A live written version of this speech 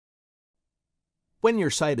When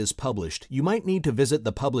your site is published, you might need to visit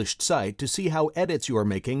the published site to see how edits you are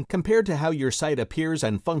making compared to how your site appears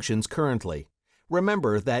and functions currently.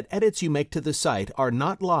 Remember that edits you make to the site are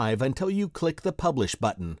not live until you click the Publish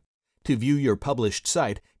button. To view your published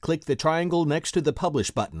site, click the triangle next to the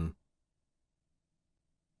Publish button.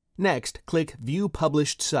 Next, click View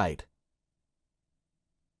Published Site.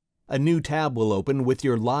 A new tab will open with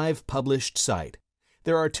your live published site.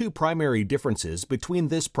 There are two primary differences between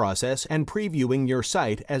this process and previewing your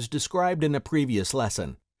site as described in a previous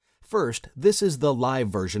lesson. First, this is the live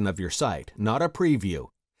version of your site, not a preview.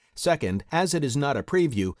 Second, as it is not a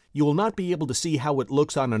preview, you will not be able to see how it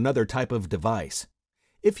looks on another type of device.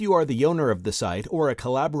 If you are the owner of the site or a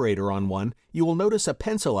collaborator on one, you will notice a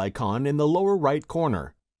pencil icon in the lower right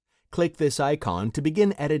corner. Click this icon to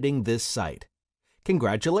begin editing this site.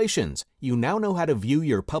 Congratulations! You now know how to view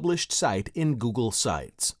your published site in Google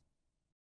Sites.